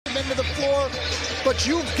end of the floor, but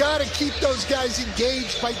you've got to keep those guys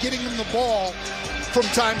engaged by getting them the ball from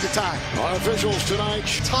time to time. Our officials tonight.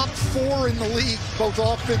 Top 4 in the league, both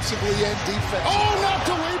offensively and defensively. Oh, knocked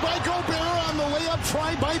away by Gobert on the layup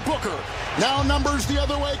try by Booker. Now numbers the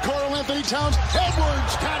other way. Karl Anthony Towns.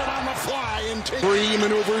 Edwards got it on the fly and 3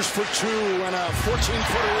 maneuvers for 2, and a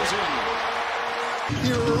 14-footer is in.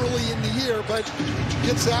 Here early in the year, but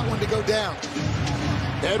gets that one to go down.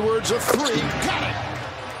 Edwards a 3. Got it.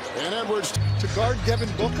 And Edwards to guard Devin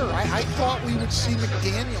Booker. I thought we would see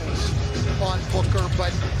McDaniels on Booker,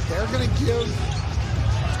 but they're going to give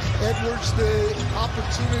Edwards the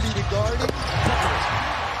opportunity to guard him.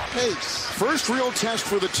 Pace. First real test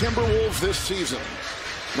for the Timberwolves this season.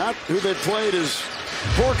 Not who they played as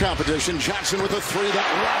poor competition. Johnson with a 3 that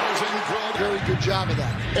rattles in good. Very good job of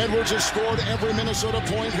that. Edwards has scored every Minnesota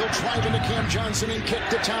point. He'll drive into Cam Johnson and kick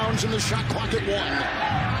to Towns in the shot clock at 1.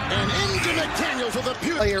 And into McDaniels with a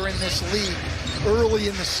player in this league early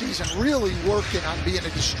in the season, really working on being a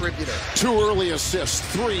distributor. 2 early assists.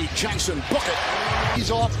 3, Johnson, book it. He's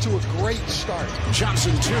off to a great start.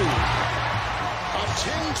 Johnson 2. A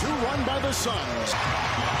 10-2 run by the Suns.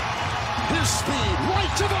 His speed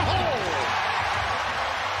right to the hole.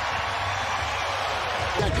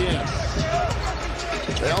 Back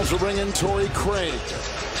in. They also bring in Torrey Craig.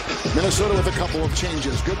 Minnesota with a couple of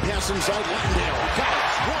changes. Good pass inside. Landale got it.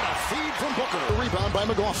 What a feed from Booker. A rebound by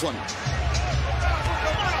McLaughlin.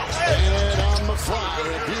 And on the fly,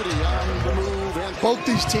 Beauty on the move. And both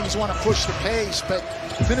these teams want to push the pace, but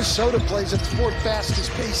Minnesota plays at the 4th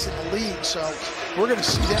fastest pace in the league, so we're going to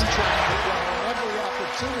see them trying to get every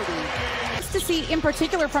opportunity. To see, in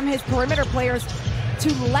particular, from his perimeter players,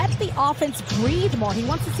 to let the offense breathe more. He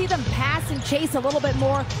wants to see them pass and chase a little bit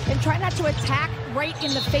more and try not to attack right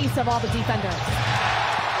in the face of all the defenders.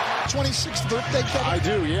 26th birthday, Kevin? I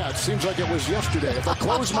do, yeah. It seems like it was yesterday. If I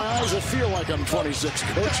close my eyes, I feel like I'm 26,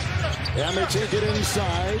 Coach. And they take it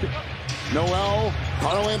inside. Noel,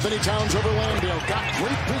 Karl Anthony Towns over Landale. Got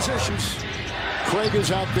great positions. Craig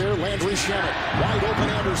is out there. Landry Shamet. Wide open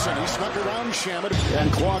Anderson. He snuck around Shamet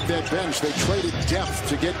and clogged that bench. They traded depth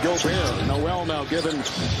to get Gobert. Noel now given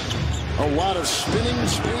a lot of spinning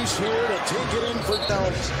space here to take it in for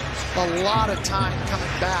Towns. A lot of time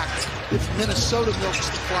coming back if Minnesota milks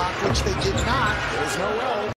the clock, which they did not. There's Noel.